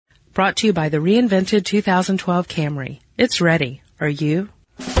Brought to you by the reinvented 2012 Camry. It's ready. Are you?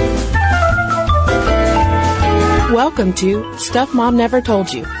 Welcome to Stuff Mom Never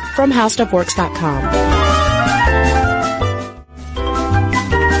Told You from HowStuffWorks.com.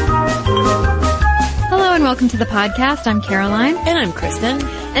 Hello and welcome to the podcast. I'm Caroline. And I'm Kristen.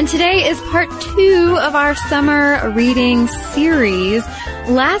 And today is part 2 of our summer reading series.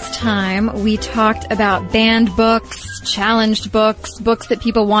 Last time we talked about banned books, challenged books, books that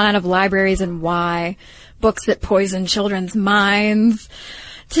people want out of libraries and why, books that poison children's minds.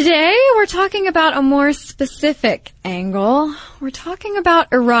 Today we're talking about a more specific angle. We're talking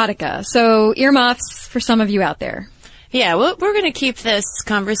about erotica. So earmuffs for some of you out there. Yeah, we're going to keep this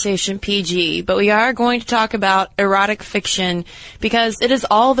conversation PG, but we are going to talk about erotic fiction because it is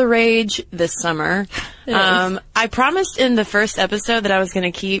all the rage this summer. I promised in the first episode that I was going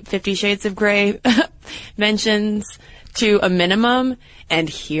to keep 50 Shades of Grey mentions to a minimum, and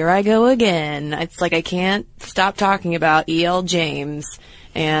here I go again. It's like I can't stop talking about E.L. James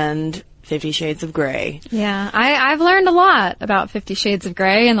and 50 Shades of Grey. Yeah, I've learned a lot about 50 Shades of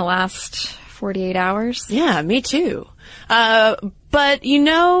Grey in the last 48 hours. Yeah, me too. But you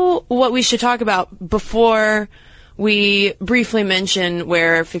know what we should talk about before we briefly mention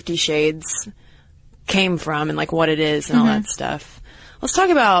where 50 Shades came from and like what it is and all that stuff. Let's talk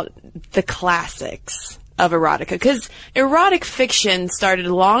about the classics of erotica, because erotic fiction started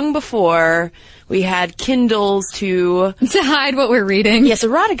long before we had Kindles to hide what we're reading. Yes,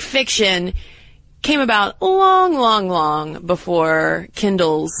 erotic fiction came about long before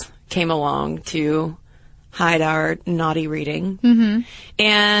Kindles came along to hide our naughty reading.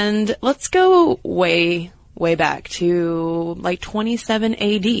 And let's go way back to like 27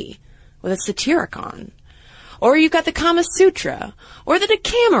 AD with a Satyricon. Or you've got the Kama Sutra or the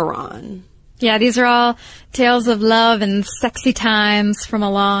Decameron. Yeah, these are all tales of love and sexy times from a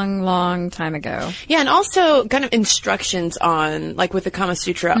long time ago. Yeah, and also kind of instructions on, like with the Kama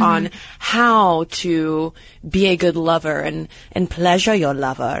Sutra, on how to be a good lover and pleasure your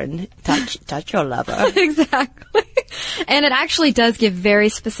lover and touch your lover. Exactly. And it actually does give very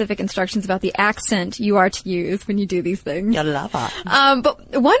specific instructions about the accent you are to use when you do these things. Your lover.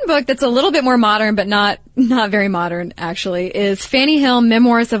 But one book that's a little bit more modern, but not very modern, actually, is Fanny Hill,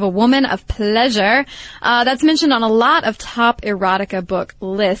 Memoirs of a Woman of Pleasure. That's mentioned on a lot of top erotica book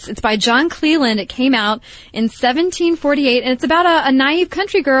lists. It's by John Cleland. It came out in 1748, and it's about a naive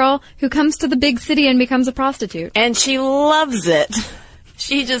country girl who comes to the big city and becomes a prostitute. And she loves it.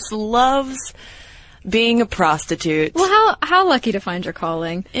 She just loves being a prostitute. Well, how lucky to find your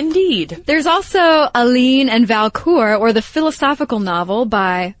calling. Indeed. There's also Aline and Valcour, or the philosophical novel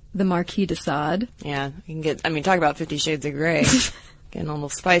by the Marquis de Sade. Yeah, you can talk about 50 Shades of Grey. Getting a little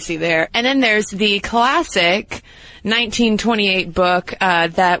spicy there. And then there's the classic 1928 book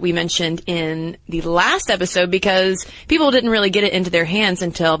that we mentioned in the last episode because people didn't really get it into their hands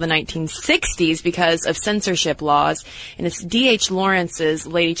until the 1960s because of censorship laws. And it's D.H. Lawrence's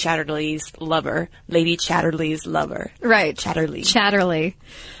Lady Chatterley's Lover. Lady Chatterley's Lover. Right. Chatterley.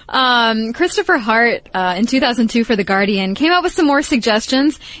 Christopher Hart, in 2002 for The Guardian, came up with some more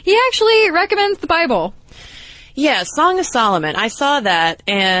suggestions. He actually recommends the Bible. Yeah, Song of Solomon. I saw that,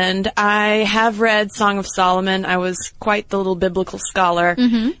 and I have read Song of Solomon. I was quite the little biblical scholar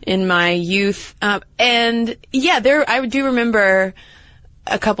in my youth. And yeah, I do remember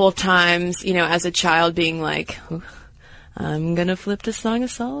a couple of times, as a child being like, I'm gonna flip to Song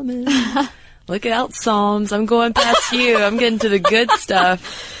of Solomon. Look out, Psalms. I'm going past you. I'm getting to the good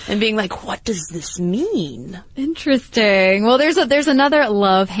stuff. And being like, what does this mean? Interesting. Well, there's another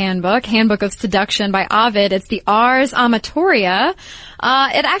love handbook of seduction by Ovid. It's the Ars Amatoria.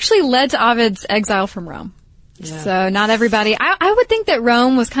 It actually led to Ovid's exile from Rome. Yeah. So not everybody, I would think that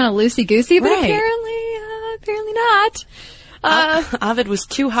Rome was kind of loosey-goosey, but apparently not. Ovid was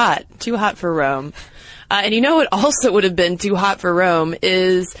too hot for Rome. And you know what also would have been too hot for Rome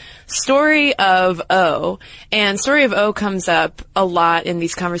is Story of O. And Story of O comes up a lot in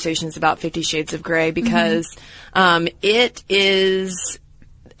these conversations about 50 Shades of Grey because it is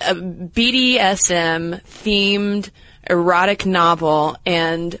a BDSM-themed erotic novel.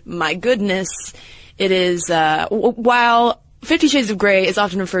 And my goodness, it is, while 50 Shades of Grey is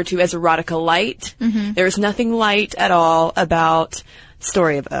often referred to as erotica light, there is nothing light at all about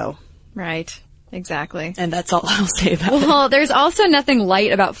Story of O. Right. Exactly. And that's all I'll say about it. Well, there's also nothing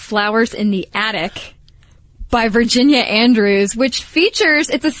light about Flowers in the Attic by Virginia Andrews, which features,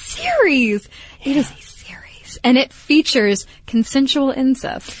 it's a series. Yeah. It is a series. And it features consensual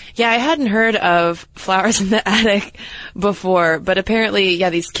incest. Yeah, I hadn't heard of Flowers in the Attic before, but apparently, yeah,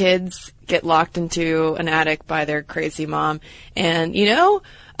 these kids get locked into an attic by their crazy mom. And,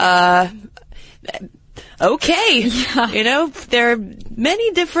 okay. Yeah. You know, there are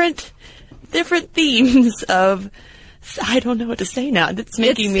many different themes of, I don't know what to say now. That's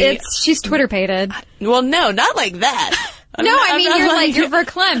making she's Twitter-pated. Well, no, not like that. You're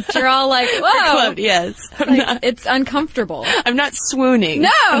verklempt. You're all like, whoa. Verklempt, yes. It's uncomfortable. I'm not swooning.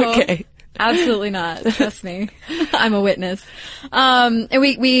 No. Okay. Absolutely not. Trust me. I'm a witness. And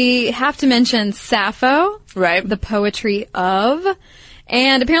we have to mention Sappho. Right. The poetry of.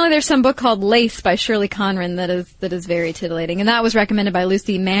 And apparently there's some book called Lace by Shirley Conran that is very titillating. And that was recommended by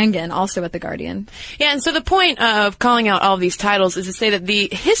Lucy Mangan, also at The Guardian. Yeah, and so the point of calling out all of these titles is to say that the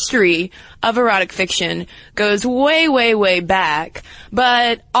history of erotic fiction goes way, way, way back.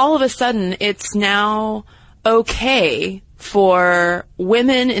 But all of a sudden, it's now okay for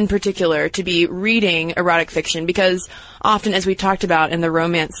women in particular to be reading erotic fiction because often, as we talked about in the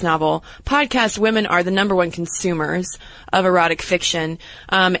romance novel podcast, women are the number one consumers of erotic fiction,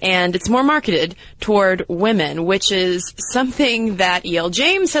 and it's more marketed toward women, which is something that E.L.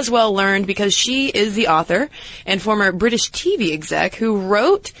 James has well learned because she is the author and former British TV exec who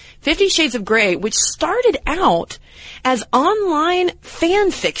wrote 50 Shades of Grey, which started out as online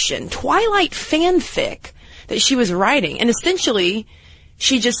fan fiction, Twilight fanfic that she was writing. And essentially,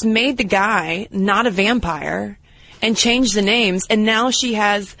 she just made the guy not a vampire and changed the names. And now she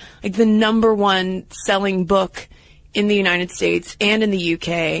has like the number one selling book in the United States and in the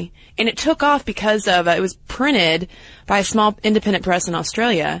UK. And it took off because of, it was printed by a small independent press in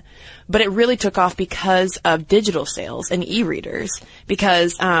Australia, but it really took off because of digital sales and e-readers.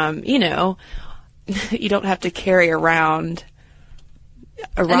 Because, you know, you don't have to carry around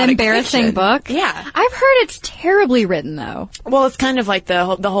erotic an embarrassing fiction. book? Yeah. I've heard it's terribly written, though. Well, it's kind of like the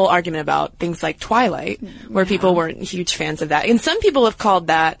whole argument about things like Twilight, where people weren't huge fans of that. And some people have called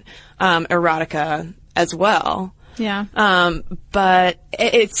that erotica as well. Yeah. But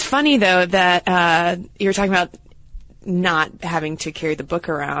it's funny, though, that you were talking about not having to carry the book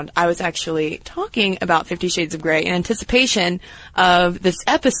around. I was actually talking about 50 Shades of Grey in anticipation of this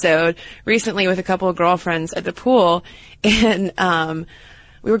episode recently with a couple of girlfriends at the pool, and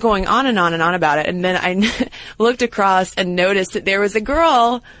we were going on and on and on about it, and then I looked across and noticed that there was a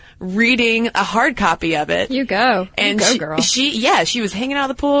girl reading a hard copy of it. You go. And you go, girl. She was hanging out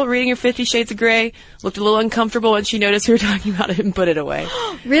of the pool reading her 50 Shades of Grey, looked a little uncomfortable when she noticed we were talking about it and put it away.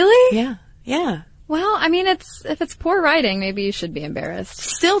 Really? Yeah. Yeah. Well, I mean, if it's poor writing, maybe you should be embarrassed.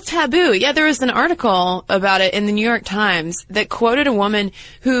 Still taboo. Yeah, there was an article about it in the New York Times that quoted a woman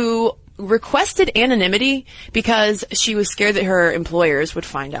who requested anonymity because she was scared that her employers would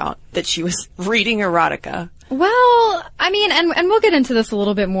find out that she was reading erotica. Well, I mean, and we'll get into this a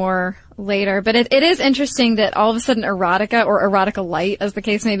little bit more later, but it is interesting that all of a sudden erotica, or erotica light, as the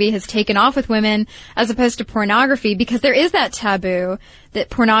case may be, has taken off with women as opposed to pornography, because there is that taboo that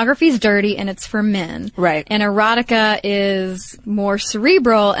pornography is dirty and it's for men. Right. And erotica is more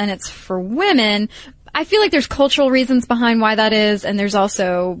cerebral and it's for women. I feel like there's cultural reasons behind why that is, and there's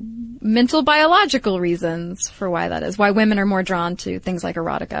also mental biological reasons for why that is, why women are more drawn to things like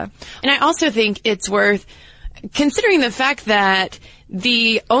erotica. And I also think it's worth considering the fact that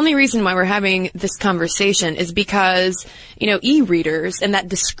the only reason why we're having this conversation is because, you know, e-readers and that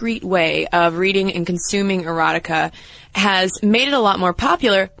discreet way of reading and consuming erotica has made it a lot more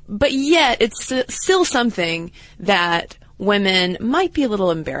popular, but yet it's still something that women might be a little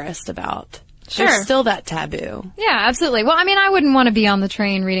embarrassed about. Sure. There's still that taboo. Yeah, absolutely. Well, I mean, I wouldn't want to be on the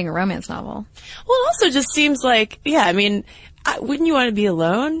train reading a romance novel. Well, it also just seems like, yeah, I mean, wouldn't you want to be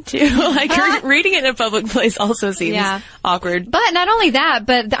alone too? Like reading it in a public place also seems awkward. But not only that,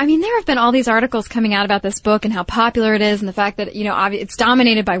 but I mean, there have been all these articles coming out about this book and how popular it is and the fact that, you know, it's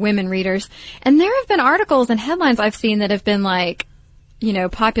dominated by women readers. And there have been articles and headlines I've seen that have been like, you know,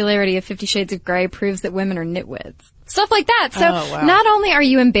 popularity of 50 Shades of Grey proves that women are nitwits. Stuff like that. So not only are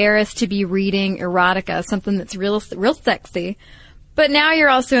you embarrassed to be reading erotica, something that's real sexy, but now you're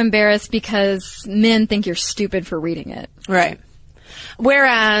also embarrassed because men think you're stupid for reading it. Right.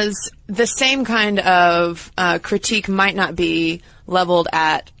 Whereas the same kind of critique might not be leveled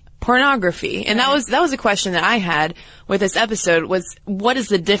at pornography. And that was a question that I had with this episode was, what is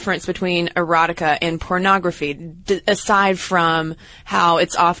the difference between erotica and pornography, aside from how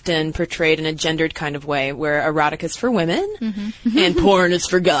it's often portrayed in a gendered kind of way, where erotica is for women and porn is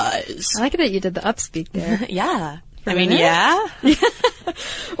for guys. I like that you did the upspeak there. Yeah. I mean, yeah.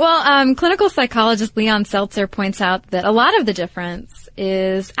 Well, clinical psychologist Leon Seltzer points out that a lot of the difference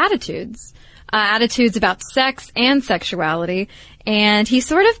is attitudes. Attitudes about sex and sexuality. And he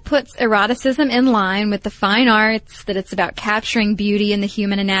sort of puts eroticism in line with the fine arts, that it's about capturing beauty in the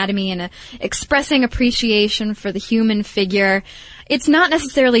human anatomy and expressing appreciation for the human figure. it's not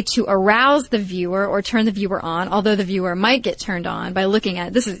necessarily to arouse the viewer or turn the viewer on, although the viewer might get turned on by looking at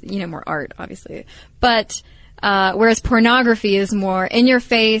it. This is, more art, obviously. But whereas pornography is more in your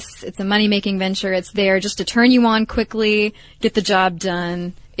face, it's a money-making venture, it's there just to turn you on quickly, get the job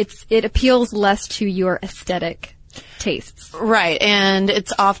done. It appeals less to your aesthetic tastes. Right, and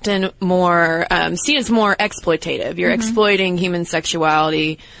it's often more seen as more exploitative. You're exploiting human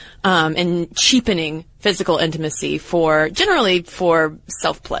sexuality and cheapening physical intimacy generally for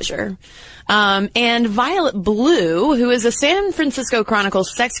self-pleasure. And Violet Blue, who is a San Francisco Chronicle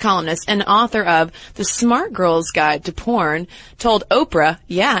sex columnist and author of The Smart Girl's Guide to Porn, told Oprah,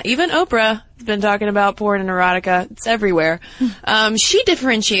 even Oprah has been talking about porn and erotica. It's everywhere. She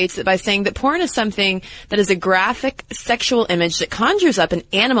differentiates it by saying that porn is something that is a graphic sexual image that conjures up an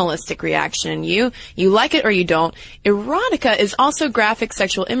animalistic reaction in you. You like it or you don't. Erotica is also graphic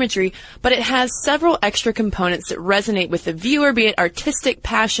sexual imagery, but it has several extra components that resonate with the viewer, be it artistic,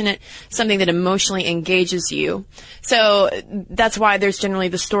 passionate, something that emotionally engages you. So that's why there's generally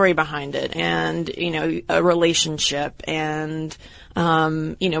the story behind it and, a relationship and,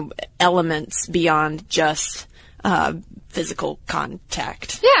 elements beyond just, physical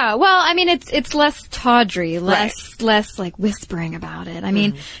contact. Yeah, well, it's less tawdry, less like whispering about it.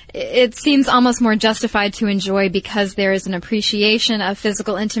 It seems almost more justified to enjoy because there is an appreciation of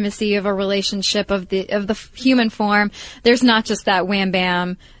physical intimacy, of a relationship, of the human form. There's not just that wham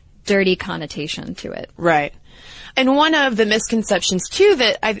bam dirty connotation to it. Right. And one of the misconceptions, too,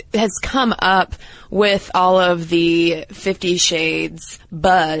 that has come up with all of the 50 Shades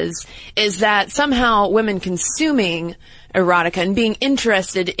buzz is that somehow women consuming erotica and being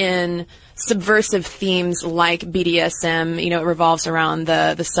interested in subversive themes like BDSM, it revolves around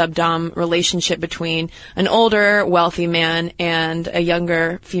the sub-dom relationship between an older, wealthy man and a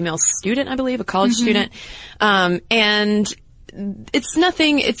younger female student, I believe, a college student. And it's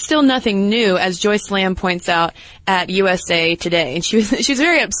still nothing new, as Joyce Lamb points out at USA Today. And she was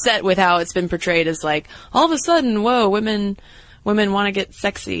very upset with how it's been portrayed as like, all of a sudden, whoa, women want to get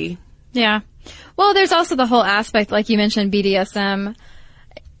sexy. Yeah. Well, there's also the whole aspect, like you mentioned, BDSM.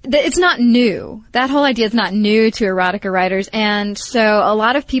 It's not new. That whole idea is not new to erotica writers. And so a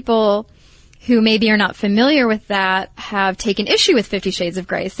lot of people who maybe are not familiar with that have taken issue with 50 Shades of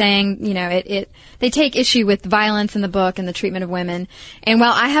Grey, saying, they take issue with violence in the book and the treatment of women. And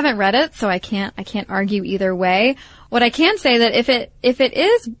while I haven't read it, so I can't argue either way, what I can say that if it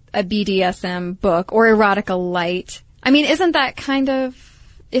is a BDSM book or erotica light, isn't that kind of,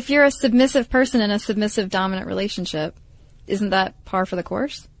 if you're a submissive person in a submissive dominant relationship, isn't that par for the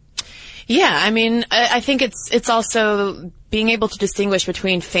course? Yeah, I think it's also being able to distinguish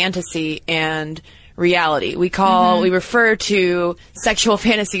between fantasy and reality. We refer to sexual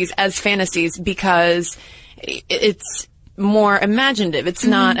fantasies as fantasies because it's more imaginative. It's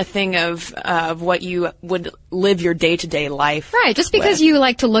not a thing of what you would live your day-to-day life. Right. Just because you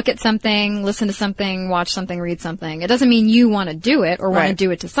like to look at something, listen to something, watch something, read something, it doesn't mean you want to do it or want to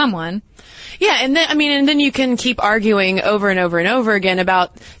do it to someone. Yeah, and then you can keep arguing over and over and over again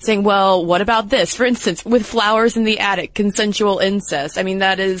about saying, well, what about this? For instance, with Flowers in the Attic, consensual incest.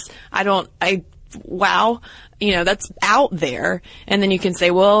 That is, wow. That's out there. And then you can say,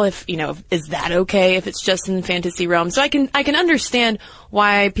 well, is that okay if it's just in the fantasy realm? So I can understand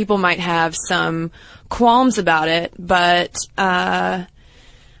why people might have some qualms about it, but, I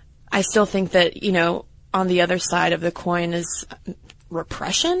still think that, on the other side of the coin is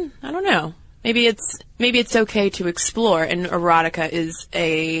repression. I don't know. Maybe it's okay to explore, and erotica is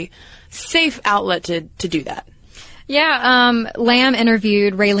a safe outlet to do that. Yeah, Lamb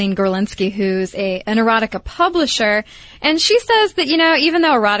interviewed Raylene Gorlinsky, who's an erotica publisher, and she says that, even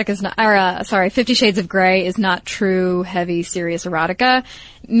though erotica's not, 50 Shades of Grey is not true, heavy, serious erotica,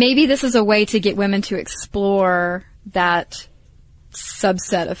 maybe this is a way to get women to explore that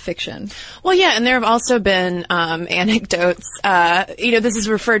subset of fiction. Well, yeah, and there have also been anecdotes. This is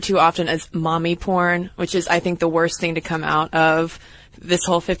referred to often as mommy porn, which is, I think, the worst thing to come out of this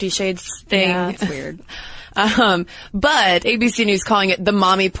whole 50 Shades thing. Yeah, it's weird. But ABC News, calling it the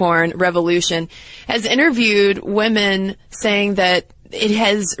mommy porn revolution, has interviewed women saying that it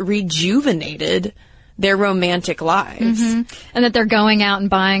has rejuvenated their romantic lives. And that they're going out and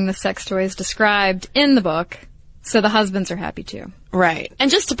buying the sex toys described in the book. So the husbands are happy too. Right. And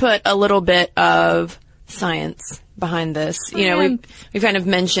just to put a little bit of science behind this, we've kind of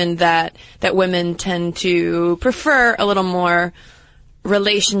mentioned that women tend to prefer a little more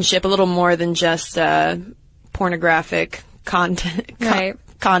relationship, a little more than just pornographic content. Right.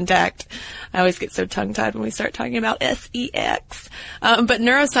 contact. I always get so tongue-tied when we start talking about sex. But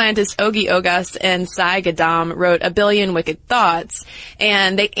neuroscientists Ogi Ogas and Sai Gadam wrote A Billion Wicked Thoughts,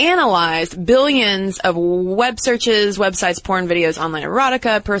 and they analyzed billions of web searches, websites, porn videos, online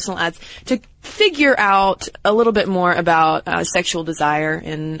erotica, personal ads, to figure out a little bit more about sexual desire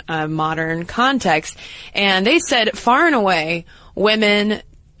in a modern context. And they said, far and away, women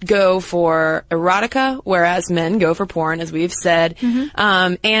go for erotica, whereas men go for porn, as we've said.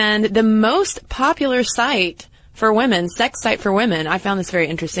 And the most popular site for women, sex site for women, I found this very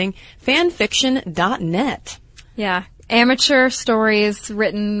interesting, fanfiction.net. Yeah. Amateur stories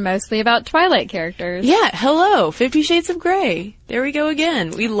written mostly about Twilight characters. Yeah, hello, 50 Shades of Grey. There we go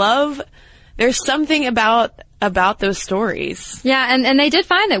again. We love, there's something about those stories. Yeah, and they did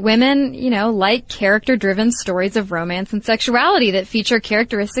find that women, like character-driven stories of romance and sexuality that feature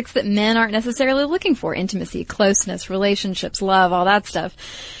characteristics that men aren't necessarily looking for. Intimacy, closeness, relationships, love, all that stuff.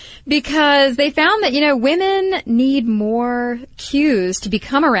 Because they found that, women need more cues to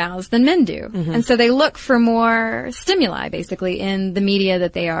become aroused than men do. And so they look for more stimuli, basically, in the media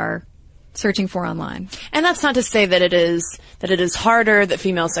that they are searching for online. And that's not to say that it is harder, that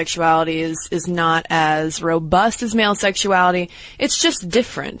female sexuality is not as robust as male sexuality. It's just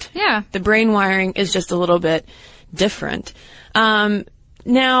different. Yeah. The brain wiring is just a little bit different.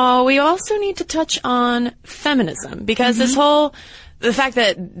 Now, we also need to touch on feminism, because the fact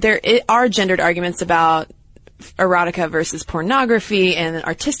that there are gendered arguments about erotica versus pornography and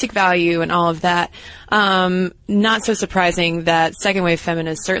artistic value and all of that. Not so surprising that second wave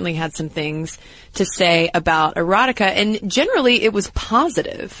feminists certainly had some things to say about erotica, and generally it was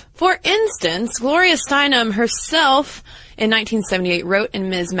positive. For instance, Gloria Steinem herself in 1978 wrote in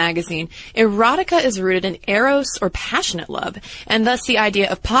Ms. Magazine, erotica is rooted in eros or passionate love, and thus the idea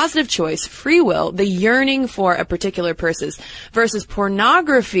of positive choice, free will, the yearning for a particular person, versus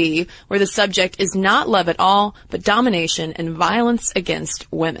pornography, where the subject is not love at all, but domination and violence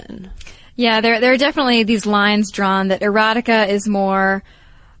against women. Yeah, there are definitely these lines drawn that erotica is more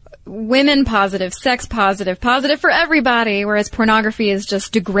women positive, sex positive, positive for everybody, whereas pornography is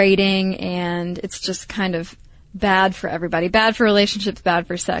just degrading and it's just kind of bad for everybody, bad for relationships, bad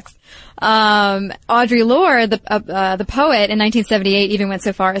for sex. Audre Lorde, the poet in 1978, even went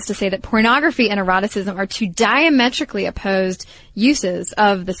so far as to say that pornography and eroticism are two diametrically opposed uses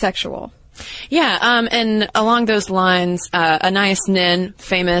of the sexual. Yeah, and along those lines, Anais Nin,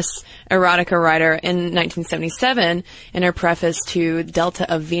 famous erotica writer in 1977, in her preface to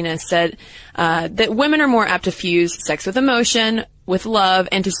Delta of Venus, said that women are more apt to fuse sex with emotion, with love,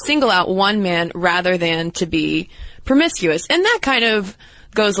 and to single out one man rather than to be promiscuous. And that kind of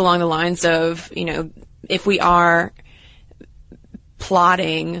goes along the lines of, if we are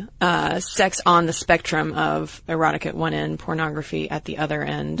plotting sex on the spectrum of erotic at one end, pornography at the other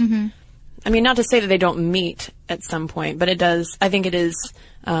end. I mean, not to say that they don't meet at some point, but it does. I think it's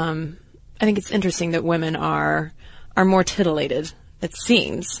interesting that women are more titillated, it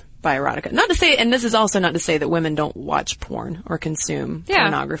seems, by erotica. Not to say, and this is also not to say that women don't watch porn or consume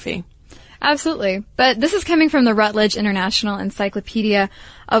pornography. Absolutely. But this is coming from the Routledge International Encyclopedia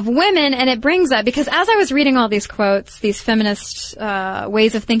of Women, and it brings up, because as I was reading all these quotes, these feminist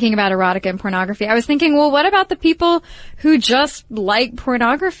ways of thinking about erotica and pornography, I was thinking, well, what about the people who just like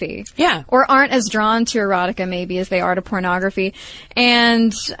pornography? Yeah. Or aren't as drawn to erotica maybe as they are to pornography.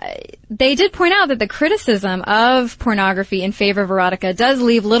 And they did point out that the criticism of pornography in favor of erotica does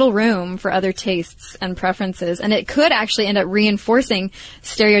leave little room for other tastes and preferences, and it could actually end up reinforcing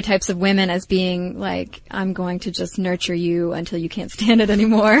stereotypes of women as being like, I'm going to just nurture you until you can't stand it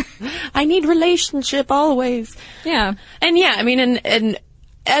anymore. I need relationship always. Yeah. And yeah, I mean, and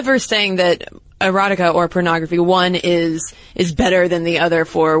ever saying that erotica or pornography, one is better than the other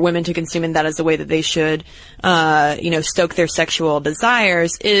for women to consume, and that is the way that they should, stoke their sexual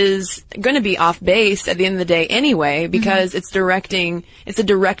desires, is going to be off base at the end of the day anyway, because it's a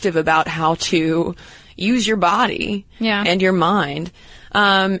directive about how to use your body and your mind.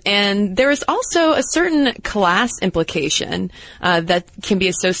 And there is also a certain class implication that can be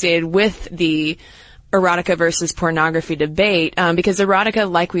associated with the erotica versus pornography debate, because erotica,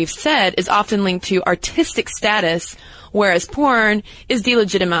 like we've said, is often linked to artistic status, whereas porn is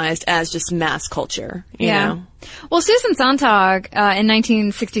delegitimized as just mass culture, you know? Well, Susan Sontag in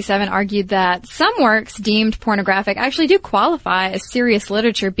 1967 argued that some works deemed pornographic actually do qualify as serious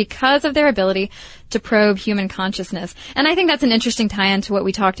literature because of their ability to probe human consciousness. And I think that's an interesting tie-in to what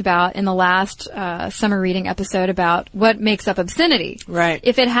we talked about in the last summer reading episode about what makes up obscenity. Right.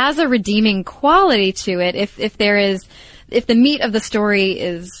 If it has a redeeming quality to it, if the meat of the story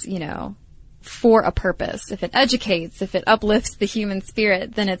is, for a purpose. If it educates, if it uplifts the human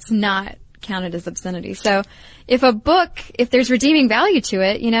spirit, then it's not counted as obscenity. So if a book, if there's redeeming value to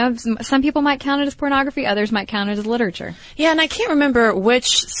it, some people might count it as pornography, others might count it as literature. Yeah, and I can't remember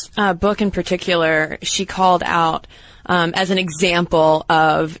which book in particular she called out as an example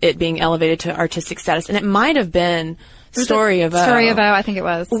of it being elevated to artistic status, and it might have been Story of O. Story of O, I think it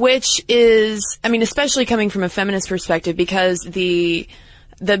was. Which is, especially coming from a feminist perspective, because the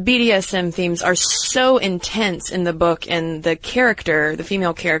BDSM themes are so intense in the book, and the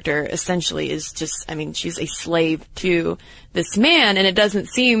female character, essentially is just, she's a slave to this man, and it doesn't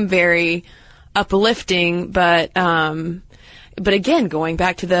seem very uplifting, but again, going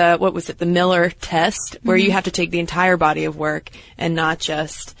back to the Miller test, where you have to take the entire body of work and not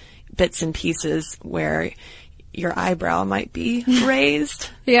just bits and pieces where your eyebrow might be raised.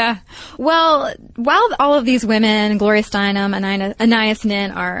 Yeah. Well, while all of these women, Gloria Steinem, Anais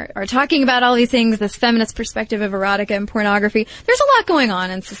Nin, are talking about all these things, this feminist perspective of erotica and pornography, there's a lot going on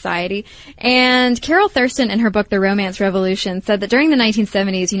in society. And Carol Thurston, in her book, The Romance Revolution, said that during the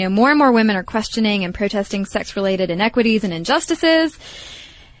 1970s, more and more women are questioning and protesting sex-related inequities and injustices.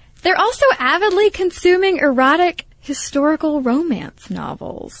 They're also avidly consuming erotic historical romance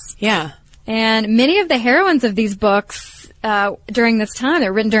novels. Yeah. And many of the heroines of these books during this time,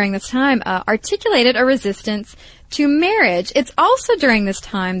 they're written during this time, articulated a resistance to marriage. It's also during this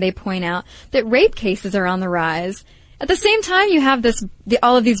time, they point out, that rape cases are on the rise. At the same time, you have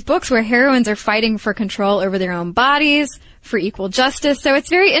all of these books where heroines are fighting for control over their own bodies, for equal justice. So it's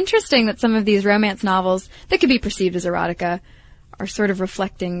very interesting that some of these romance novels that could be perceived as erotica are sort of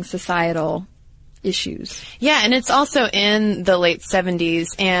reflecting societal issues. Yeah, and it's also in the late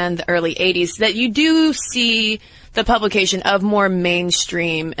 70s and the early 80s that you do see the publication of more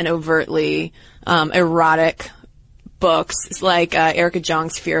mainstream and overtly erotic books, like Erica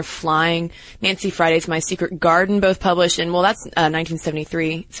Jong's Fear of Flying, Nancy Friday's My Secret Garden, both published in, that's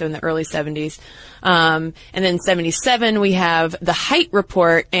 1973, so in the early 70s. And then 77, we have The Height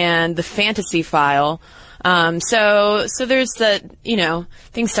Report and The Fantasy File. So there's that,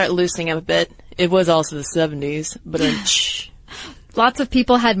 things start loosening up a bit. It was also the 70s, but lots of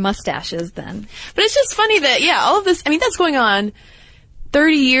people had mustaches then. But it's just funny that, all of this, that's going on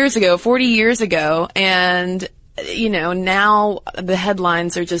 30 years ago, 40 years ago, and, now the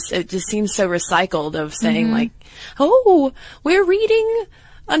headlines are it just seems so recycled of saying we're reading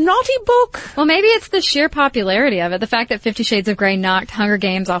a naughty book. Well, maybe it's the sheer popularity of it. The fact that 50 Shades of Grey knocked Hunger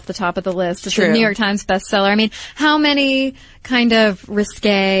Games off the top of the list. It's a New York Times bestseller. How many kind of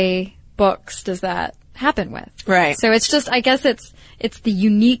risque books does that happen with? Right. So it's just, I guess it's the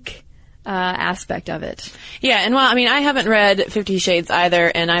unique aspect of it. Yeah, and I haven't read 50 Shades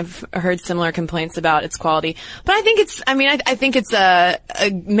either, and I've heard similar complaints about its quality. But I think I think it's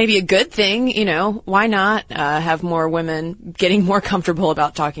maybe a good thing, why not have more women getting more comfortable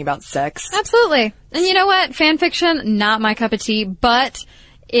about talking about sex? Absolutely. And you know what? Fan fiction, not my cup of tea, but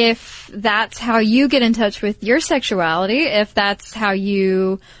if that's how you get in touch with your sexuality, if that's how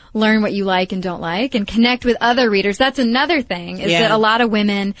you learn what you like and don't like and connect with other readers, that's another thing, is that a lot of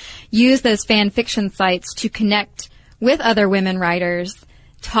women use those fan fiction sites to connect with other women writers,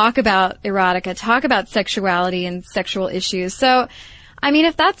 talk about erotica, talk about sexuality and sexual issues. So,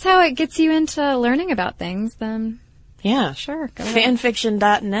 if that's how it gets you into learning about things, then yeah, sure. Go ahead.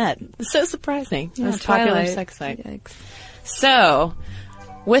 Fanfiction.net. So surprising. Yeah, Most popular Twilight. sex site. Yikes. So,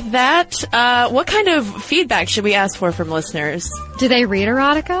 with that, what kind of feedback should we ask for from listeners? Do they read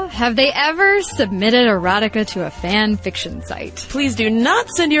erotica? Have they ever submitted erotica to a fan fiction site? Please do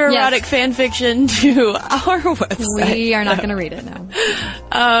not send your erotic fan fiction to our website. We are not going to read it now.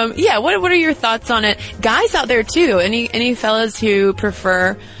 What are your thoughts on it? Guys out there too, any fellas who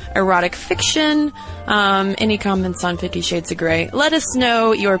prefer erotic fiction? Any comments on 50 Shades of Grey? Let us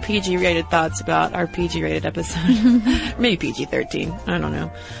know your PG-rated thoughts about our PG-rated episode. Maybe PG-13. I don't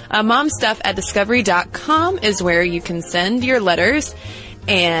know. momstuff@discovery.com is where you can send your letters.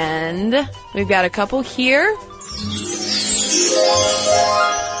 And we've got a couple here.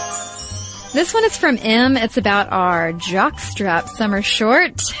 This one is from M. It's about our jockstrap summer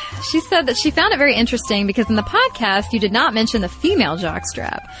short. She said that she found it very interesting because in the podcast you did not mention the female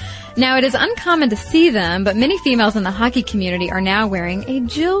jockstrap. Now, it is uncommon to see them, but many females in the hockey community are now wearing a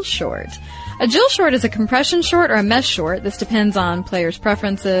Jill short. A Jill short is a compression short or a mesh short. This depends on players'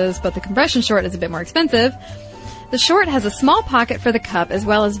 preferences, but the compression short is a bit more expensive. The short has a small pocket for the cup as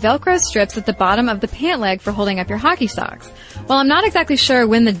well as Velcro strips at the bottom of the pant leg for holding up your hockey socks. While I'm not exactly sure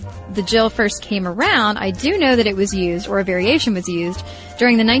when the Jill first came around, I do know that it was used, or a variation was used,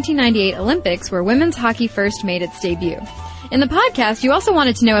 during the 1998 Olympics where women's hockey first made its debut. In the podcast, you also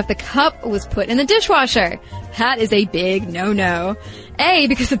wanted to know if the cup was put in the dishwasher. That is a big no-no. A,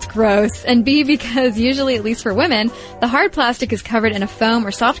 because it's gross, and B, because usually, at least for women, the hard plastic is covered in a foam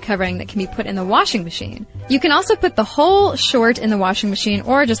or soft covering that can be put in the washing machine. You can also put the whole short in the washing machine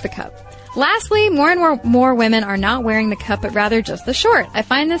or just the cup. Lastly, more and more women are not wearing the cup, but rather just the short. I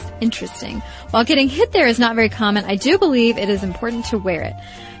find this interesting. While getting hit there is not very common, I do believe it is important to wear it.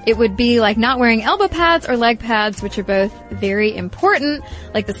 It would be like not wearing elbow pads or leg pads, which are both very important.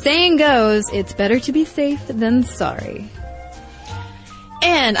 Like the saying goes, it's better to be safe than sorry.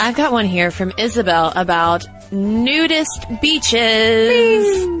 And I've got one here from Isabel about nudist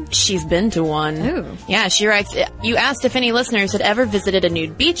beaches. Whee! She's been to one. Ooh. Yeah, she writes, you asked if any listeners had ever visited a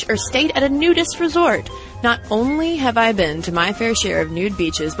nude beach or stayed at a nudist resort. Not only have I been to my fair share of nude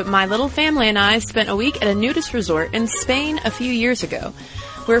beaches, but my little family and I spent a week at a nudist resort in Spain a few years ago.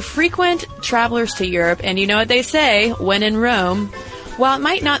 We're frequent travelers to Europe, and you know what they say, when in Rome. While it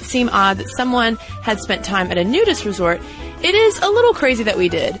might not seem odd that someone had spent time at a nudist resort, it is a little crazy that we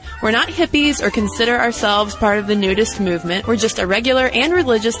did. We're not hippies or consider ourselves part of the nudist movement. We're just a regular and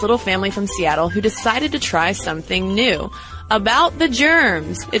religious little family from Seattle who decided to try something new. About the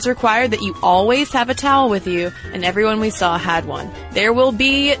germs. It's required that you always have a towel with you, and everyone we saw had one. There will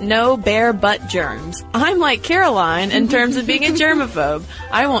be no bare butt germs. I'm like Caroline in terms of being a germaphobe.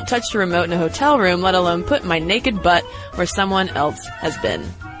 I won't touch the remote in a hotel room, let alone put my naked butt where someone else has been.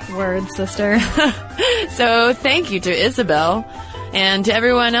 Word, sister. So thank you to Isabel. And to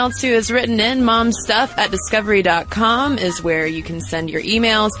everyone else who has written in, momstuff@discovery.com is where you can send your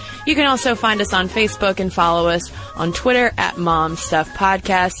emails. You can also find us on Facebook and follow us on Twitter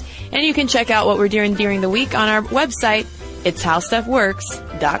 @momstuffpodcast. And you can check out what we're doing during the week on our website. It's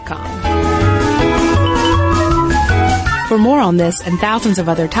howstuffworks.com. For more on this and thousands of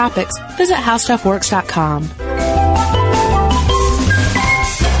other topics, visit howstuffworks.com.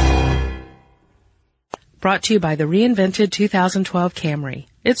 Brought to you by the reinvented 2012 Camry.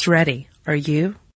 It's ready. Are you?